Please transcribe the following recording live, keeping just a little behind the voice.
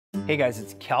Hey guys,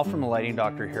 it's Cal from the Lighting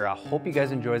Doctor here. I hope you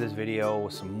guys enjoy this video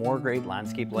with some more great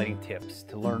landscape lighting tips.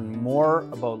 To learn more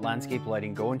about landscape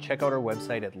lighting, go and check out our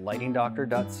website at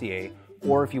lightingdoctor.ca,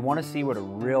 or if you want to see what a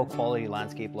real quality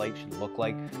landscape light should look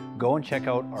like, go and check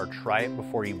out our Try It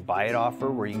Before You Buy It offer,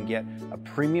 where you can get a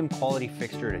premium quality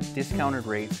fixture at a discounted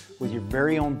rate with your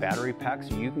very own battery pack,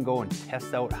 so you can go and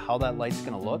test out how that light's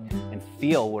going to look and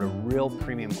feel what a real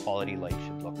premium quality light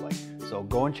should look like. So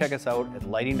go and check us out at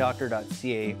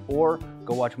lightingdoctor.ca, or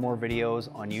go watch more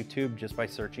videos on YouTube just by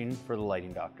searching for the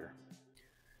Lighting Doctor.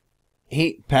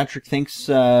 Hey Patrick, thanks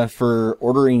for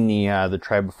ordering the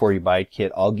Try Before You Buy It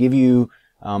kit. I'll give you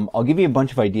a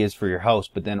bunch of ideas for your house,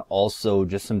 but then also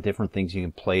just some different things you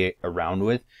can play around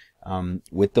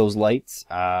with those lights,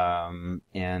 yeah,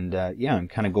 and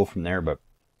kind of go from there. But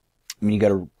I mean, you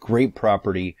got a great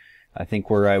property. I think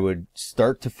where I would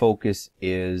start to focus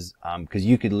is, because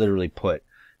you could literally put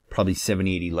probably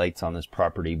 70, 80 lights on this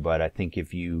property, but I think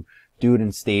if you do it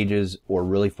in stages or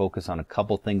really focus on a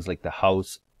couple things like the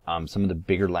house, some of the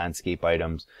bigger landscape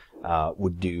items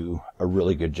would do a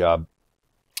really good job.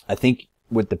 I think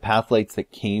with the path lights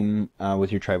that came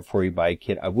with your Try Before You Buy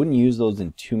kit, I wouldn't use those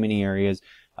in too many areas,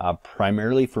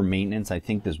 primarily for maintenance. I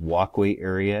think this walkway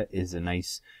area is a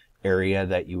nice area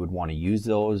that you would want to use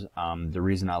those. The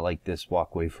reason I like this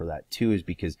walkway for that too is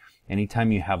because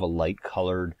anytime you have a light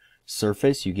colored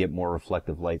surface, you get more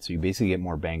reflective light, so you basically get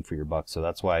more bang for your buck. So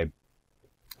that's why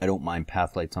I don't mind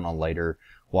path lights on a lighter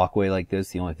walkway like this.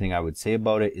 The only thing I would say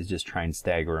about it is just try and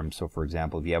stagger them. So for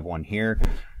example, if you have one here,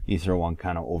 you throw one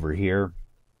kind of over here,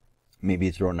 maybe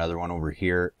you throw another one over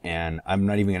here, and I'm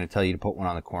not even going to tell you to put one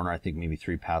on the corner. I think maybe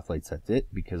 3 path lights, that's it,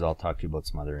 because I'll talk to you about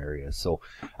some other areas. So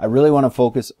I really want to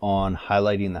focus on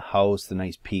highlighting the house, the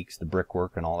nice peaks, the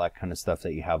brickwork, and all that kind of stuff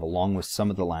that you have, along with some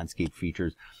of the landscape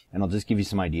features, and I'll just give you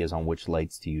some ideas on which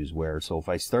lights to use where. So if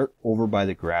I start over by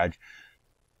the garage,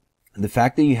 the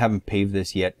fact that you haven't paved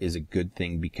this yet is a good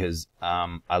thing, because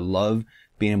I love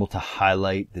being able to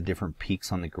highlight the different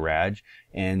peaks on the garage,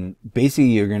 and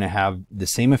basically you're going to have the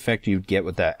same effect you'd get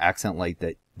with that accent light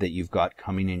that you've got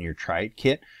coming in your Try It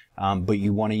kit, but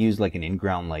you want to use like an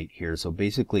in-ground light here. So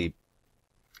basically,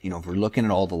 you know, if we're looking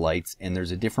at all the lights, and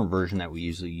there's a different version that we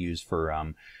usually use for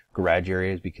garage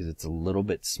areas because it's a little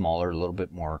bit smaller, a little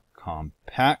bit more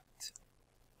compact.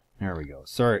 There we go.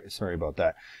 Sorry about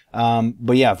that.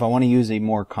 But yeah, if I want to use a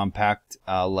more compact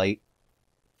light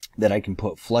that I can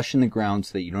put flush in the ground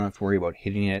so that you don't have to worry about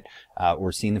hitting it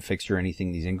or seeing the fixture or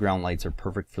anything, these in-ground lights are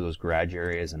perfect for those garage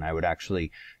areas. And I would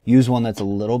actually use one that's a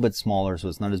little bit smaller, so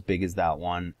it's not as big as that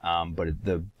one, but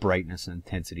the brightness and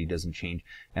intensity doesn't change.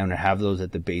 And I'm going to have those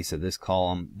at the base of this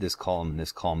column, this column, and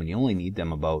this column, and you only need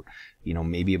them about, you know,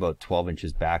 maybe about 12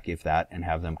 inches back, if that, and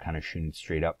have them kind of shooting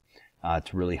straight up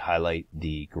to really highlight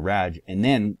the garage. And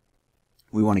then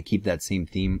we want to keep that same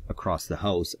theme across the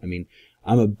house. I mean,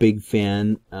 I'm a big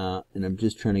fan, and I'm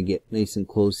just trying to get nice and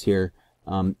close here.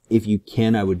 If you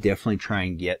can, I would definitely try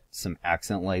and get some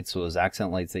accent lights. So those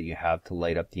accent lights that you have to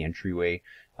light up the entryway,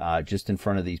 just in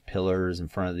front of these pillars, in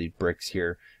front of these bricks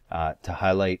here, to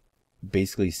highlight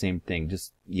basically the same thing,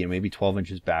 just, you know, maybe 12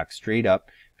 inches back straight up.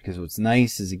 Because what's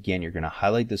nice is, again, you're going to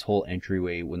highlight this whole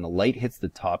entryway. When the light hits the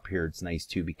top here, it's nice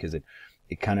too, because it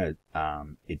kind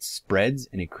of it spreads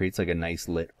and it creates like a nice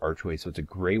lit archway. So it's a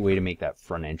great way to make that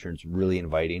front entrance really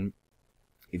inviting.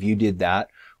 If you did that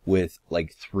with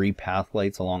like 3 path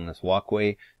lights along this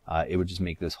walkway, it would just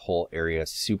make this whole area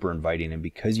super inviting. And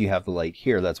because you have the light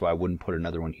here, that's why I wouldn't put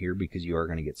another one here, because you are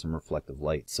going to get some reflective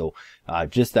light. So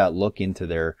just that look into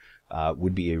there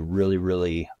would be a really,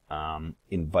 really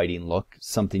inviting look.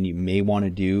 Something you may want to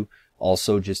do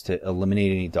also, just to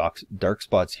eliminate any dark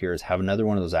spots here, is have another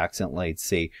one of those accent lights,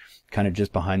 say kind of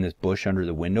just behind this bush under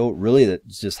the window. Really,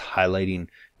 that's just highlighting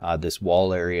this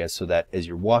wall area, so that as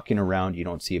you're walking around, you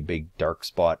don't see a big dark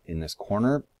spot in this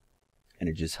corner, and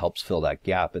it just helps fill that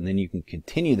gap. And then you can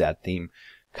continue that theme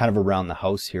kind of around the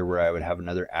house here, where I would have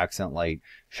another accent light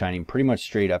shining pretty much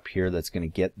straight up here that's going to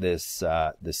get this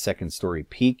this second story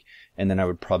peak. And then I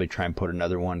would probably try and put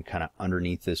another one kind of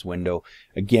underneath this window.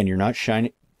 Again, you're not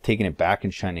taking it back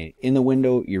and shining it in the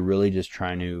window. You're really just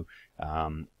trying to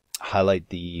highlight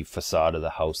the facade of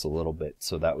the house a little bit.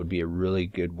 So that would be a really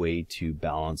good way to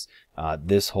balance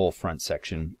this whole front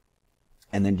section.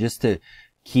 And then just to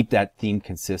keep that theme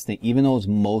consistent, even though it's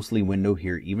mostly window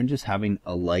here, even just having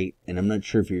a light, and I'm not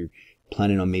sure if you're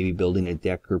planning on maybe building a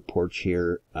deck or porch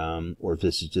here, or if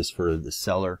this is just for the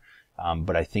cellar,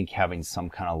 but I think having some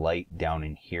kind of light down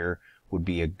in here would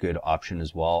be a good option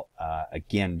as well.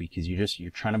 Again, because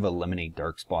you're trying to eliminate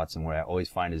dark spots. And what I always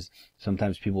find is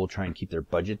sometimes people will try and keep their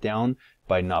budget down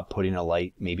by not putting a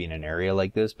light maybe in an area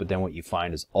like this. But then what you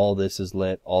find is all this is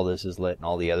lit, all this is lit, and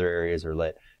all the other areas are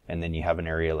lit. And then you have an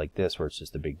area like this where it's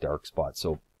just a big dark spot.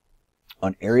 So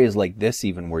on areas like this,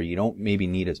 even where you don't maybe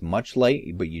need as much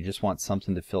light, but you just want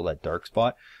something to fill that dark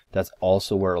spot, that's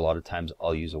also where a lot of times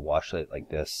I'll use a wash light like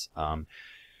this.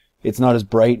 It's not as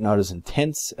bright, not as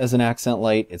intense as an accent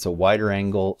light. It's a wider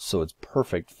angle, so it's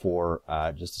perfect for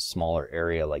just a smaller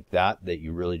area like that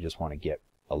you really just want to get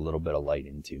a little bit of light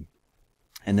into.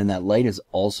 And then that light is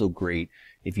also great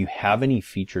if you have any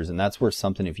features, and that's where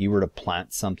something, if you were to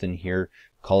plant something here,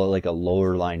 call it like a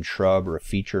lower line shrub or a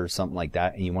feature or something like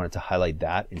that, and you wanted to highlight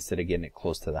that instead of getting it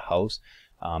close to the house,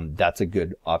 that's a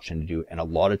good option to do. And a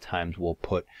lot of times we'll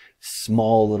put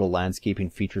small little landscaping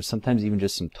features, sometimes even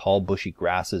just some tall bushy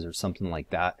grasses or something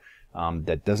like that,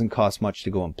 that doesn't cost much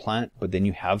to go and plant, but then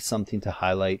you have something to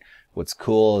highlight. What's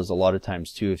cool is a lot of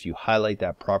times too, if you highlight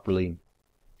that properly,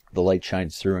 the light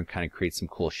shines through and kind of creates some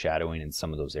cool shadowing in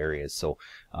some of those areas. So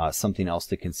something else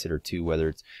to consider too, whether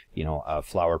it's, you know, a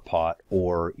flower pot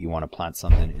or you want to plant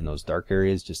something in those dark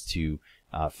areas just to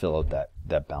fill out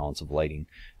that balance of lighting.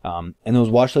 And those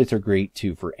wash lights are great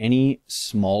too for any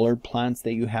smaller plants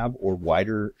that you have or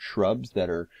wider shrubs that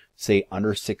are, say,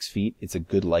 under 6 feet. It's a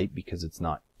good light because it's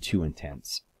not too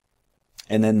intense.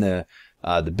 And then the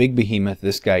big behemoth,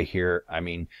 this guy here, I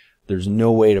mean, there's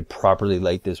no way to properly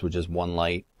light this with just one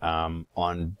light.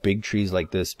 On big trees like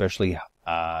this, especially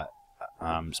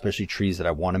trees that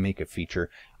I want to make a feature,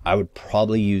 I would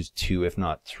probably use 2, if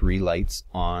not 3 lights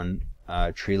on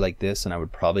a tree like this. And I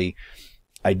would probably,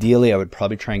 ideally, I would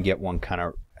probably try and get one kind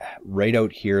of right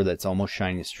out here that's almost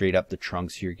shining straight up the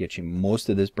trunk, so you're getting most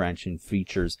of this branching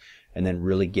features and then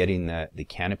really getting the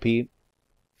canopy.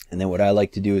 And then what I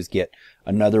like to do is get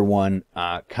another one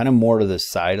kind of more to the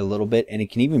side a little bit, and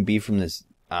it can even be from this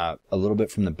a little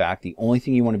bit from the back. The only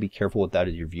thing you want to be careful with that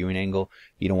is your viewing angle.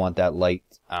 You don't want that light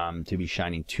to be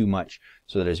shining too much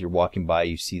so that as you're walking by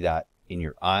you see that in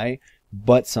your eye.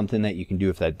 But something that you can do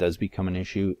if that does become an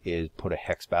issue is put a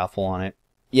hex baffle on it.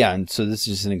 Yeah, and so this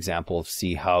is just an example of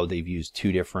see how they've used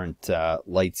 2 different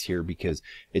lights here because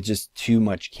it's just too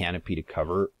much canopy to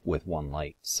cover with one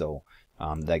light. So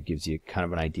that gives you kind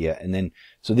of an idea. And then,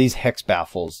 so these hex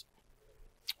baffles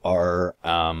are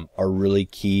really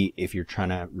key if you're trying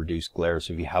to reduce glare.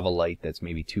 So if you have a light that's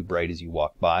maybe too bright as you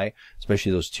walk by,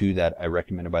 especially those 2 that I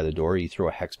recommended by the door, you throw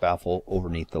a hex baffle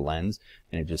underneath the lens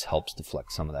and it just helps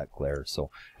deflect some of that glare. So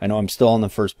I know I'm still on the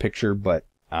first picture, but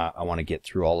I want to get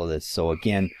through all of this. So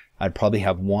again, I'd probably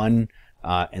have 1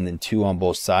 and then 2 on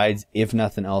both sides. If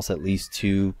nothing else, at least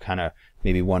 2, kind of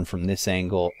maybe 1 from this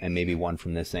angle and maybe 1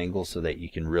 from this angle, so that you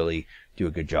can really do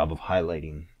a good job of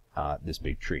highlighting this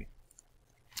big tree.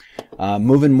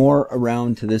 Moving more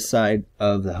around to this side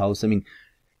of the house, I mean,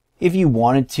 if you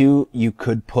wanted to, you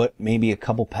could put maybe a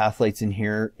couple path lights in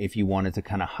here if you wanted to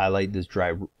kind of highlight this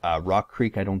dry rock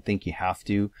creek. I don't think you have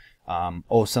to.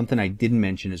 Oh, something I didn't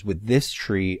mention is with this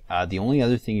tree, the only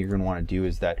other thing you're going to want to do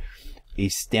is that a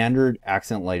standard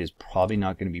accent light is probably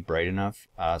not going to be bright enough.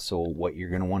 So what you're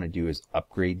going to want to do is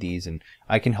upgrade these, and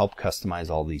I can help customize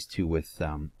all these too with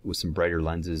some brighter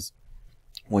lenses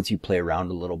once you play around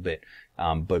a little bit.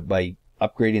 But by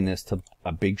upgrading this to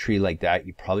a big tree like that,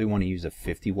 you probably want to use a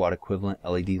 50 watt equivalent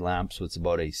LED lamp. So it's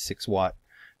about a 6 watt,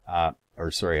 a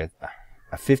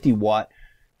 50 watt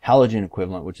halogen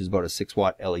equivalent, which is about a 6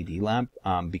 watt LED lamp,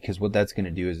 because what that's going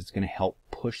to do is it's going to help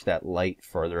push that light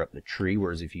farther up the tree,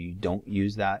 whereas if you don't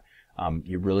use that,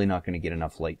 you're really not going to get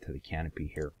enough light to the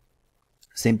canopy here.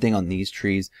 Same thing on these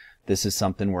trees. This is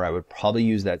something where I would probably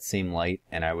use that same light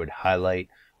and I would highlight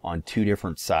on 2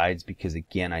 different sides, because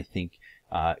again, I think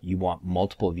you want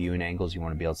multiple viewing angles. You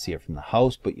want to be able to see it from the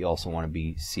house, but you also want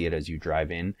to see it as you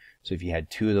drive in. So if you had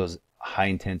 2 of those high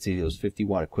intensity, those 50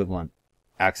 watt equivalent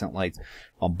accent lights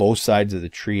on both sides of the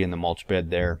tree and the mulch bed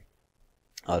there,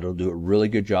 it'll do a really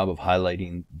good job of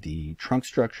highlighting the trunk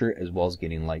structure as well as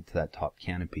getting light to that top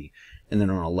canopy. And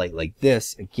then on a light like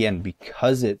this, again,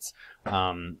 because it's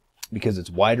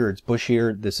wider, it's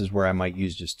bushier, this is where I might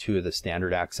use just 2 of the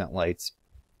standard accent lights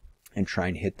and try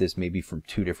and hit this maybe from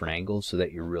 2 different angles so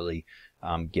that you're really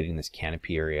getting this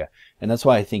canopy area. And that's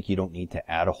why I think you don't need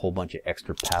to add a whole bunch of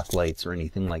extra path lights or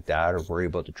anything like that, or worry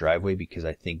about the driveway, because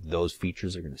I think those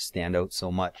features are going to stand out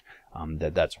so much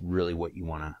that's really what you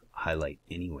want to highlight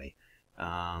anyway.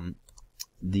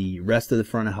 The rest of the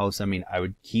front of the house, I mean, I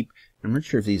would keep, I'm not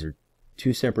sure if these are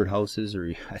 2 separate houses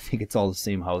or I think it's all the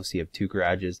same house. You have 2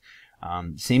 garages.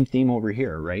 Same theme over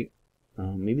here, right?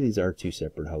 Maybe these are 2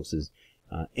 separate houses.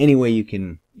 Any way you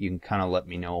can kind of let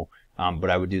me know. But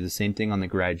I would do the same thing on the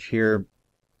garage here.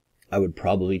 I would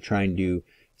probably try and do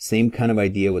same kind of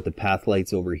idea with the path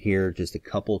lights over here, just a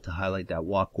couple to highlight that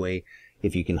walkway.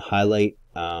 If you can highlight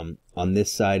on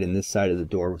this side and this side of the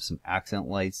door with some accent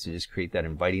lights to just create that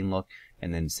inviting look,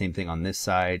 and then same thing on this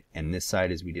side and this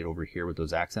side as we did over here with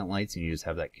those accent lights, and you just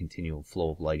have that continual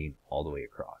flow of lighting all the way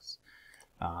across.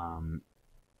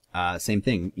 Same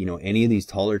thing, you know, any of these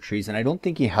taller trees, and I don't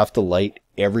think you have to light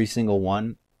every single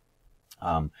one.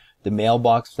 The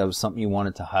mailbox, if that was something you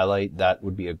wanted to highlight, that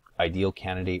would be an ideal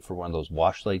candidate for one of those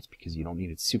wash lights because you don't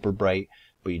need it super bright,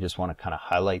 but you just want to kind of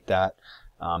highlight that.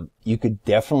 You could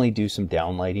definitely do some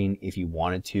downlighting if you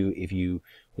wanted to. If you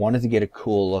wanted to get a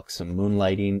cool look, some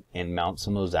moonlighting, and mount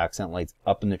some of those accent lights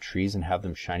up in the trees and have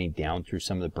them shining down through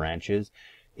some of the branches,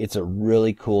 it's a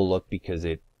really cool look because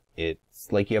it's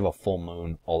like you have a full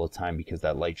moon all the time because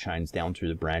that light shines down through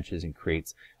the branches and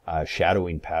creates a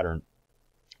shadowing pattern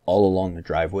all along the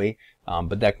driveway.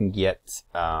 But that can get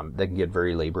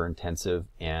very labor intensive,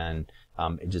 and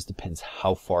it just depends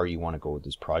how far you want to go with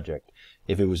this project.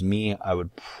 If it was me, I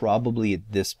would probably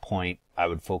at this point I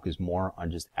would focus more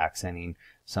on just accenting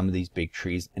some of these big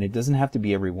trees, and it doesn't have to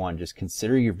be every one. Just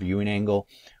consider your viewing angle.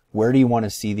 Where do you want to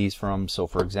see these from? So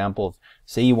for example,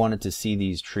 say you wanted to see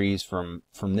these trees from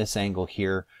this angle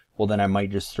here, well then I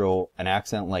might just throw an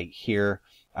accent light here.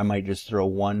 I might just throw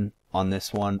one on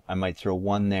this one. I might throw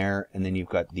one there, and then you've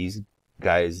got these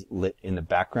guys lit in the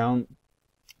background,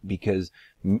 because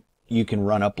you can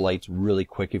run up lights really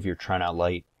quick if you're trying to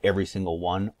light every single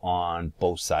one on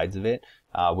both sides of it,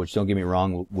 which, don't get me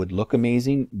wrong, would look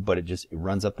amazing, but it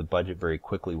runs up the budget very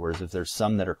quickly. Whereas if there's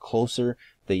some that are closer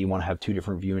that you want to have two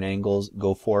different viewing angles,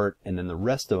 go for it. And then the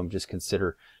rest of them, just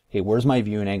consider, hey, where's my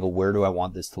viewing angle? Where do I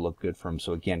want this to look good from?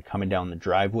 So again, coming down the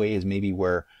driveway is maybe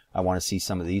where I want to see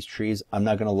some of these trees. I'm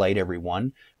not going to light every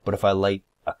one, but if I light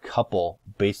a couple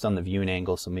based on the viewing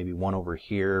angle, so maybe one over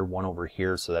here,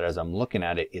 so that as I'm looking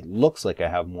at it, it looks like I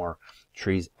have more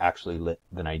trees actually lit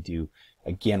than I do.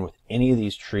 Again, with any of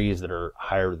these trees that are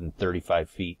higher than 35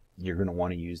 feet, you're going to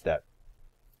want to use that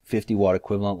 50 watt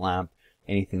equivalent lamp.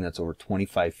 Anything that's over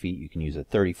 25 feet, you can use a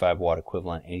 35 watt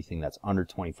equivalent. Anything that's under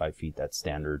 25 feet, that's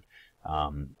standard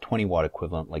 20 watt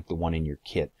equivalent, like the one in your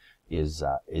kit, is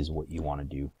what you want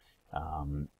to do.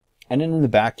 And then in the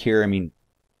back here, I mean,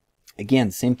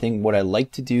 again, same thing. What I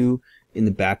like to do in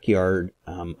the backyard,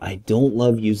 I don't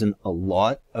love using a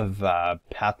lot of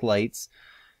path lights,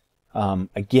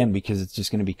 again, because it's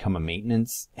just going to become a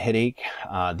maintenance headache.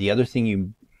 The other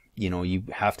thing you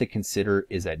have to consider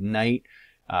is at night,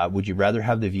 would you rather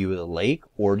have the view of the lake,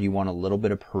 or do you want a little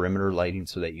bit of perimeter lighting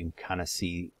so that you can kind of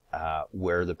see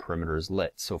where the perimeter is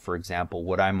lit? So for example,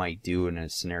 what I might do in a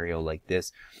scenario like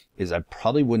this is I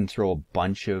probably wouldn't throw a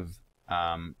bunch of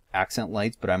accent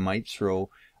lights, but I might throw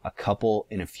a couple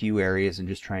in a few areas and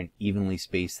just try and evenly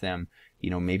space them. You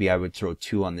know, maybe I would throw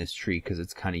two on this tree because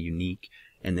it's kind of unique,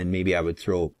 and then maybe I would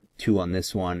throw two on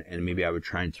this one, and maybe I would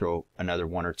try and throw another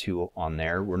one or two on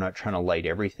there. We're not trying to light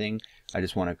everything. I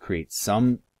just want to create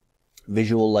some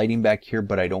visual lighting back here,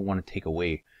 but I don't want to take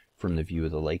away from the view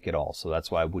of the lake at all. So that's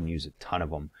why I wouldn't use a ton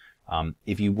of them.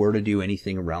 If you were to do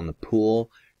anything around the pool,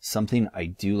 something I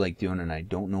do like doing, and I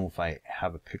don't know if I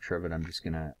have a picture of it, I'm just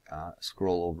gonna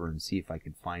scroll over and see if I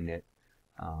can find it.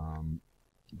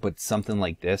 But something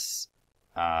like this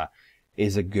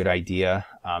is a good idea,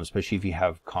 especially if you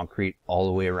have concrete all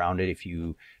the way around it. If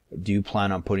you do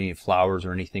plan on putting flowers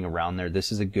or anything around there,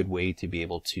 this is a good way to be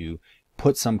able to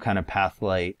put some kind of path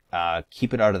light,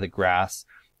 keep it out of the grass,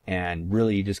 and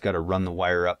really you just got to run the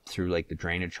wire up through like the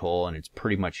drainage hole, and it's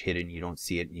pretty much hidden. You don't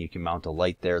see it, and you can mount a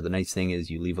light there. The nice thing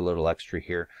is you leave a little extra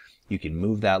here. You can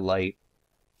move that light.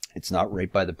 It's not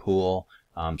right by the pool,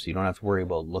 so you don't have to worry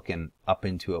about looking up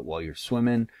into it while you're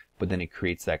swimming, but then it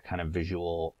creates that kind of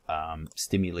visual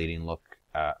stimulating look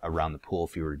around the pool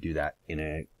if you were to do that in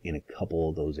a couple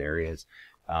of those areas.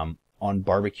 On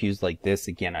barbecues like this,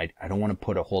 again, I don't want to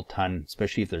put a whole ton,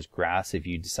 especially if there's grass. If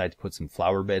you decide to put some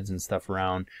flower beds and stuff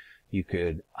around, you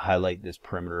could highlight this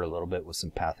perimeter a little bit with some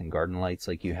path and garden lights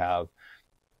like you have.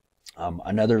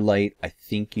 Another light I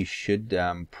think you should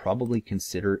probably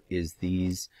consider is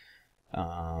these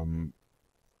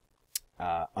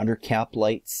undercap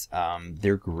lights.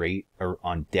 They're great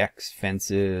on decks,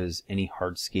 fences, any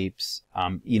hardscapes.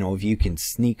 You know, if you can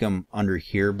sneak them under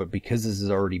here, but because this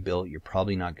is already built, you're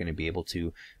probably not going to be able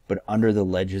to. But under the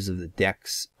ledges of the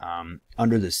decks,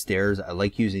 under the stairs, I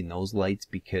like using those lights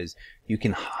because you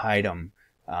can hide them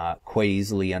quite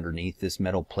easily underneath. This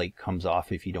metal plate comes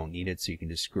off if you don't need it, so you can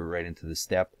just screw it right into the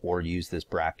step or use this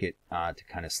bracket to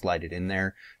kind of slide it in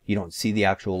there. You don't see the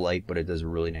actual light, but it does a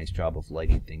really nice job of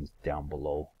lighting things down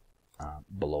below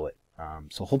it.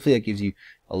 So hopefully that gives you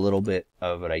a little bit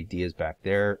of ideas back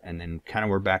there. And then kind of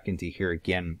we're back into here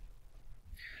again,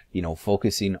 you know,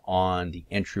 focusing on the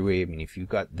entryway. I mean, if you've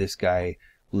got this guy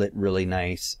lit really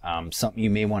nice, something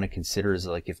you may want to consider is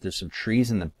like if there's some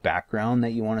trees in the background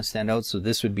that you want to stand out. So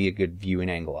this would be a good viewing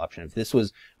angle option. If this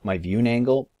was my viewing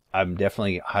angle, I'm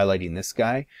definitely highlighting this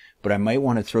guy, but I might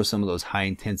want to throw some of those high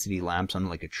intensity lamps on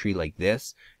like a tree like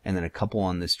this, and then a couple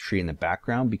on this tree in the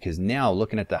background, because now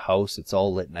looking at the house, it's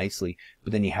all lit nicely,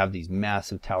 but then you have these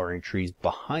massive towering trees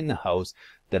behind the house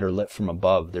that are lit from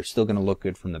above. They're still going to look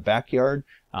good from the backyard,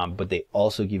 but they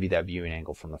also give you that viewing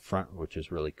angle from the front, which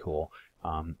is really cool.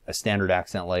 A standard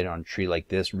accent light on a tree like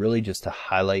this, really just to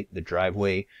highlight the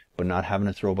driveway, but not having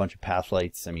to throw a bunch of path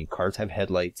lights. I mean, cars have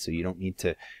headlights, so you don't need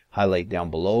to highlight down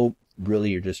below. Really,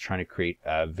 you're just trying to create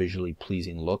a visually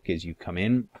pleasing look as you come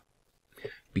in.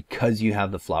 Because you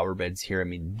have the flower beds here, I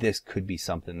mean, this could be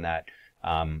something that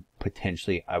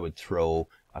potentially I would throw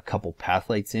a couple path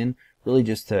lights in, really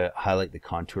just to highlight the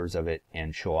contours of it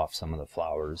and show off some of the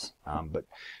flowers. But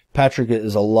Patrick,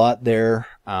 is a lot there.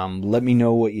 Let me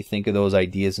know what you think of those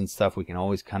ideas and stuff. We can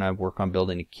always kind of work on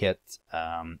building a kit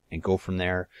and go from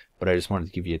there. But I just wanted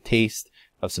to give you a taste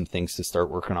of some things to start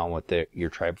working on with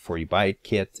your Try Before You Buy It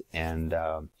kit. And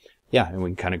yeah, and we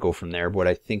can kind of go from there. But what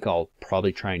I think I'll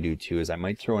probably try and do too is I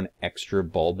might throw an extra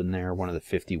bulb in there, one of the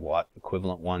 50-watt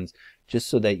equivalent ones, just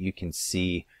so that you can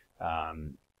see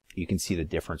the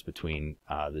difference between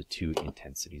the two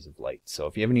intensities of light. So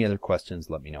if you have any other questions,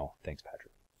 let me know. Thanks,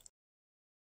 Patrick.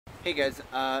 Hey guys,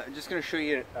 I'm just going to show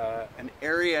you an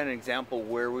area, an example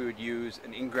where we would use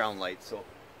an in-ground light. So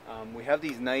we have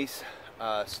these nice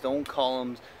stone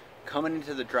columns coming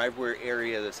into the driveway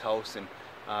area of this house, and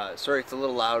sorry it's a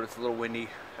little loud, it's a little windy,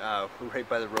 we're right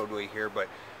by the roadway here, but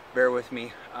bear with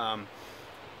me.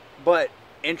 But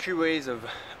entryways of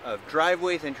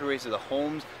driveways, entryways of the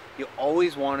homes, you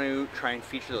always want to try and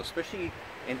feature those, especially,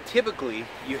 and typically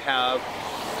you have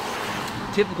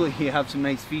some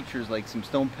nice features like some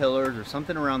stone pillars or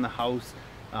something around the house,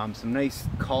 some nice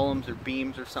columns or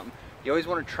beams or something. You always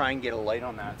want to try and get a light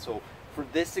on that. So for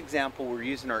this example, we're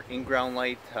using our in-ground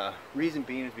light. Reason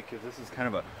being is because this is kind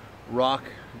of a rock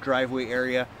driveway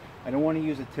area. I don't want to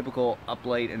use a typical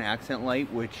uplight and accent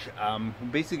light, which will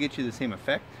basically get you the same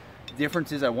effect. The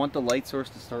difference is I want the light source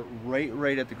to start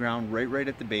right at the ground, right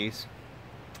at the base,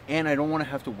 and I don't want to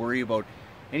have to worry about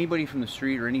anybody from the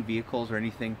street or any vehicles or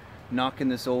anything knocking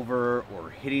this over or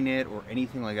hitting it or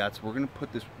anything like that. So we're going to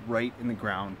put this right in the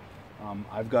ground.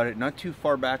 I've got it not too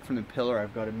far back from the pillar.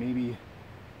 I've got it maybe,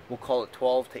 we'll call it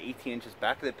 12 to 18 inches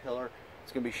back of the pillar.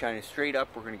 It's going to be shining straight up.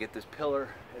 We're going to get this pillar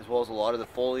as well as a lot of the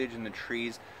foliage and the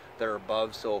trees that are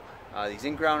above. So these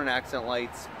in-ground and accent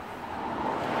lights,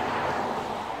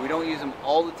 we don't use them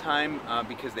all the time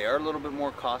because they are a little bit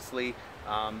more costly,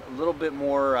 a little bit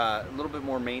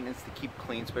more maintenance to keep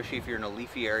clean, especially if you're in a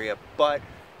leafy area. But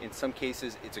in some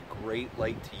cases, it's a great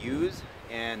light to use,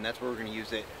 and that's where we're going to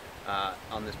use it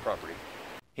on this property.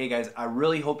 Hey guys, I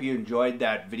really hope you enjoyed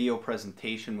that video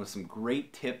presentation with some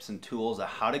great tips and tools on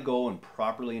how to go and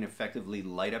properly and effectively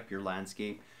light up your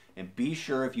landscape. And be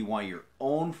sure, if you want your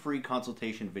own free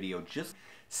consultation video, just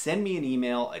send me an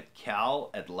email at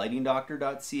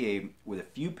cal@lightingdoctor.ca with a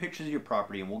few pictures of your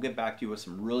property, and we'll get back to you with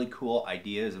some really cool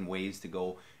ideas and ways to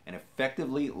go and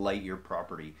effectively light your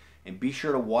property. And be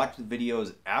sure to watch the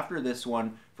videos after this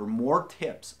one for more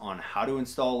tips on how to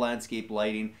install landscape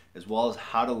lighting, as well as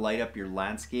how to light up your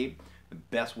landscape the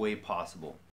best way possible.